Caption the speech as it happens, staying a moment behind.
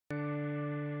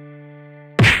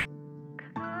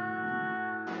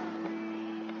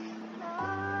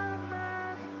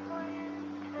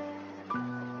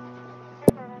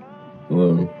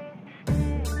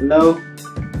Hello?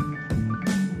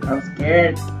 I'm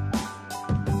scared.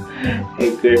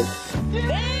 Hey, good.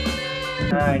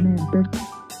 Hi.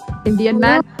 Indian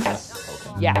man?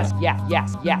 Yes.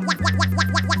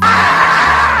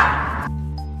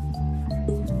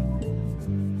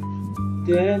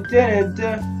 Dun, dun,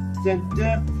 dun, dun,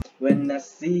 dun. When I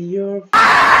see your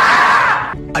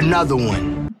Another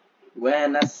one.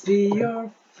 When I see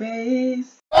your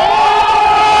face.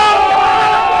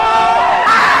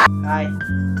 Hi.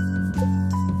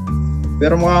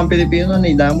 Pero mukhang Pilipino,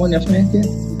 naidamo niya sa medyo.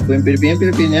 Kung yung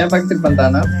Pilipino yan, pag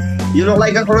tigpantana. You look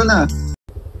like a corona.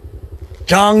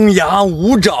 张牙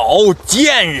舞爪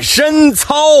健身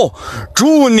操，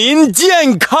祝您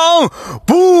健康，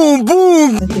不不。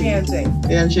 Handshake.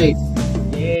 Handshake.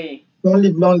 Yay. Long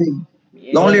live, long live.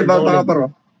 Yeah, Long live, long live.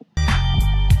 Paro.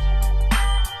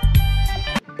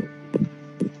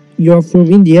 You're from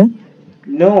India?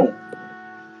 No.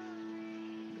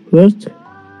 First,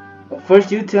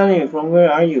 You tell me, from where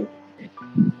are you?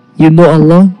 you know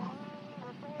Allah?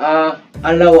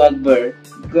 Allahu Akbar.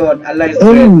 God, Allah is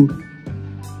Oh, great.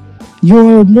 you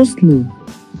are a Muslim.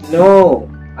 No,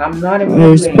 I'm not a I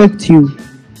Muslim. respect you.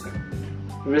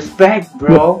 Respect,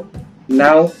 bro.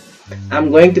 Now,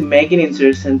 I'm going to make an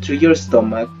insertion through your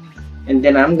stomach, and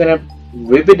then I'm gonna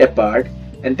rip it apart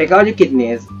and take out your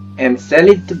kidneys and sell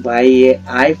it to buy an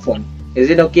iPhone. Is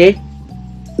it okay?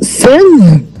 Sell?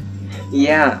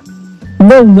 Yeah.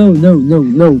 No.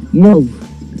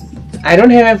 I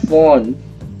don't have a phone.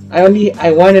 I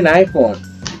want an iPhone.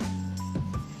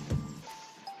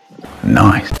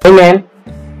 Nice. Hey man,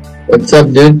 What's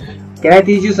up, dude? can I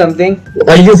teach you something?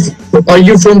 Are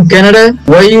you from Canada?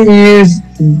 Why you use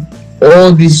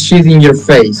all this shit in your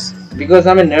face? Because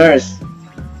I'm a nurse.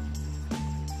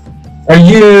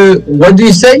 What do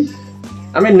you say?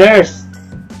 I'm a nurse.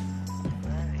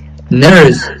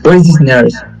 Nurse. What is this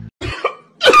nurse?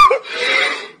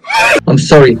 I'm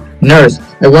sorry, nurse.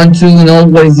 I want to know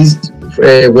what is this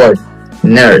word.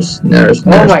 Nurse.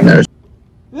 Oh my nurse.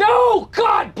 No!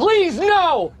 God, please,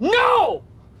 no! No!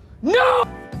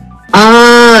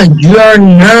 Ah, you are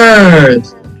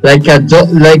nurse. Like a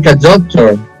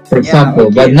doctor, for example,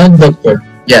 okay. but not doctor.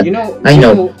 Yeah, You know, I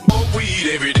know.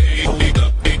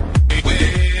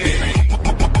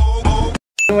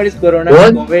 What is corona?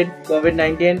 What?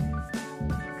 COVID-19?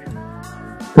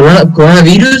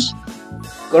 Coronavirus?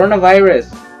 Coronavirus.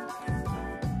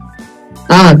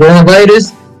 Ah,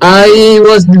 coronavirus. I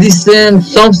was listening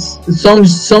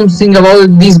something about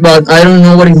this, but I don't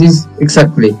know what it is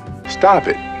exactly. Stop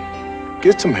it.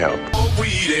 Get some help.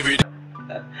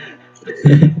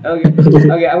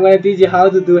 Okay, I'm gonna teach you how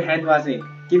to do hand washing.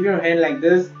 Keep your hand like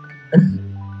this.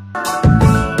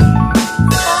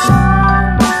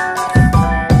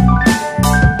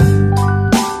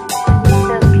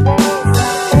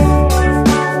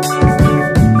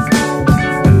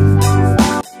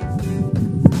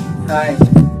 Hi.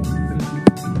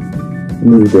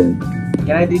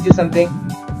 Can I teach you something?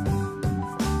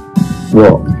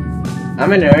 What?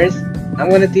 I'm a nurse. I'm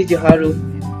gonna teach you how to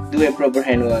do a proper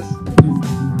hand wash.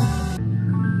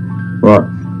 What?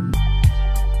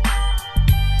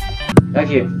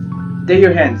 Okay, take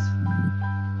your hands.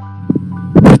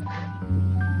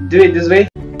 Do it this way.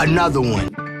 Another one.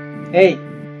 Hey.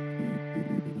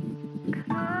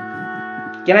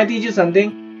 Can I teach you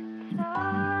something?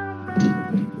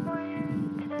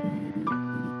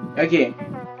 Okay.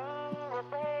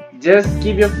 Just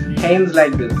keep your hands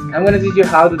like this. I'm gonna teach you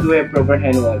how to do a proper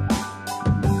hand wash.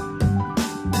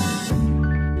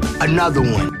 Another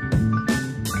one.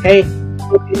 Hey.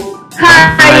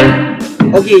 Hi.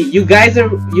 Okay, you guys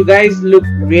look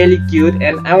really cute,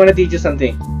 and I wanna teach you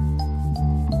something.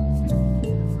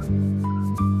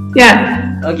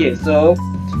 Yeah. Okay, so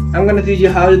I'm gonna teach you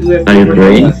how to do a Are you proper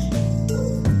ready? hand wash.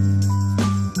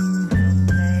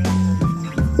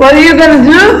 What are you gonna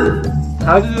do?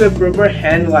 How to do a proper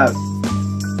hand wash.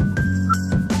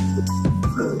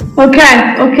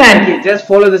 Okay. Okay, just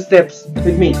follow the steps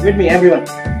with me, everyone.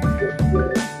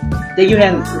 Take your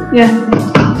hands. Yeah.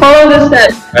 Follow the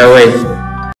steps. Wait.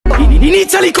 In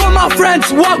Italy, call my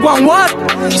friends. What?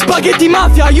 Spaghetti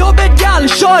mafia, yo bad gal,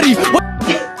 shorty.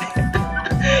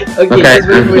 Okay, just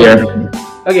wait I'm for here. it.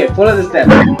 Okay, follow the steps.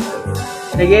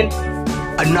 Again.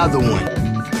 Another one.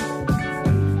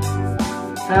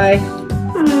 Hi.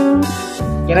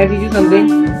 Can I teach you something?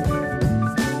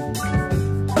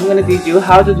 I'm gonna teach you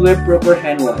how to do a proper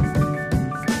hand wash.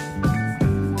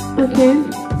 Okay.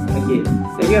 Okay,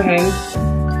 take your hands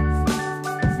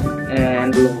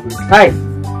and do. Hi.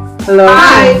 Hello.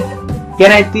 Hi.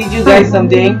 Can I teach you guys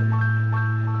something?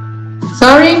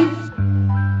 Sorry?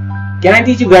 Can I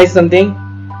teach you guys something?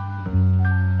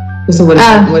 Questo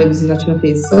vuole bisognar la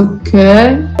festa. Ok.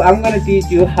 I'm gonna teach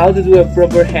you how to do a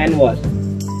proper hand wash.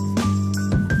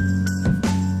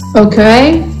 Ok.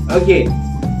 Okay,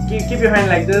 keep your hand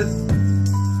like this.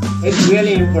 It's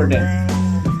really important.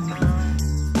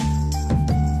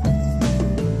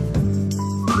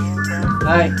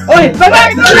 Hi. Oh,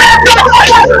 bye-bye!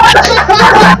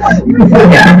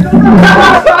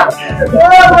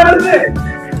 Oh, what is it?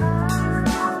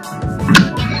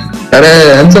 अरे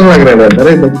handsome लग रहा है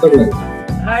अरे doctor लग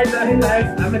Hi,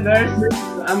 I'm a nurse. So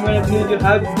I'm gonna teach you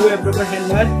how to do a proper hand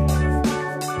wash.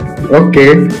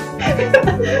 Okay.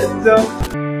 So.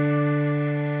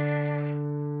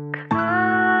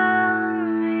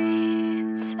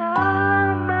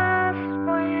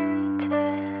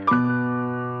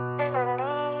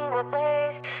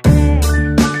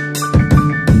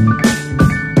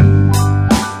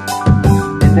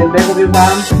 And then back of your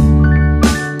palm.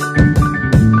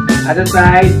 Other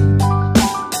side.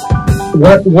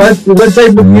 What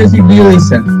type of music do you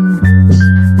listen?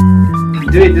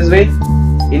 Do it this way.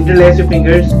 Interlace your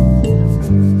fingers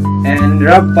and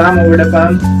rub palm over the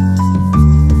palm.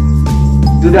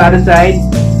 Do the other side.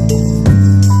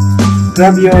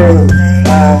 Rub your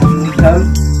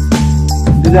thumb.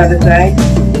 Do the other side.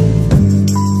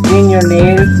 Clean your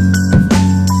nails.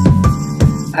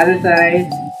 Other side.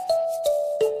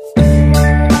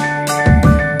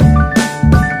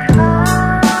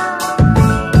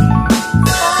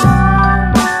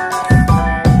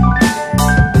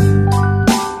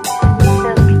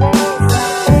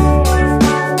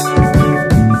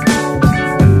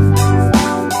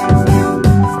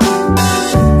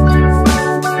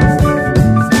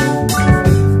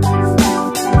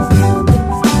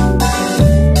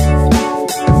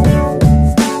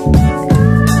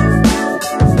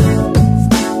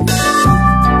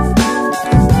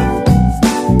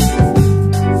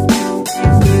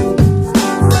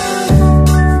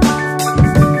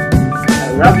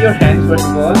 Rub your hands first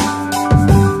of all,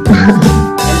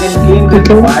 and then clean this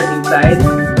part inside,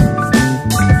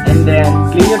 and then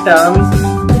clean your thumbs,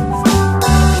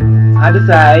 other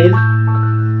side,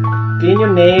 clean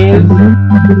your nails.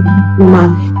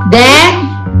 Then.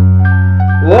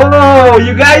 Whoa,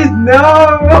 you guys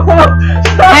know!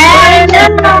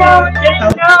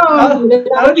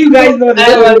 How do you guys know this?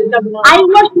 I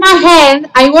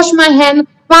wash my hand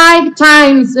 5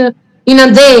 times in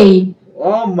a day.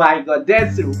 Oh my god,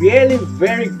 that's really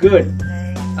very good.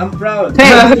 I'm proud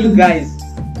of you guys.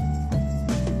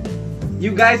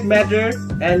 You guys matter,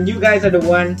 and you guys are the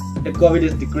one the COVID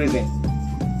is decreasing.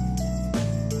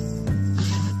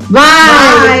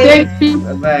 Bye.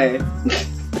 Bye bye.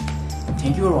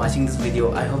 Thank you for watching this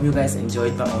video. I hope you guys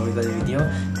enjoyed my omegle video,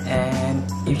 and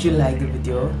if you like the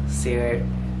video, share,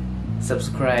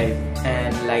 subscribe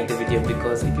and like the video,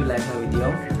 because if you like my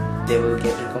video, they will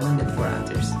get recommended for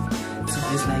others. So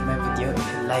please like my video if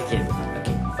you like it.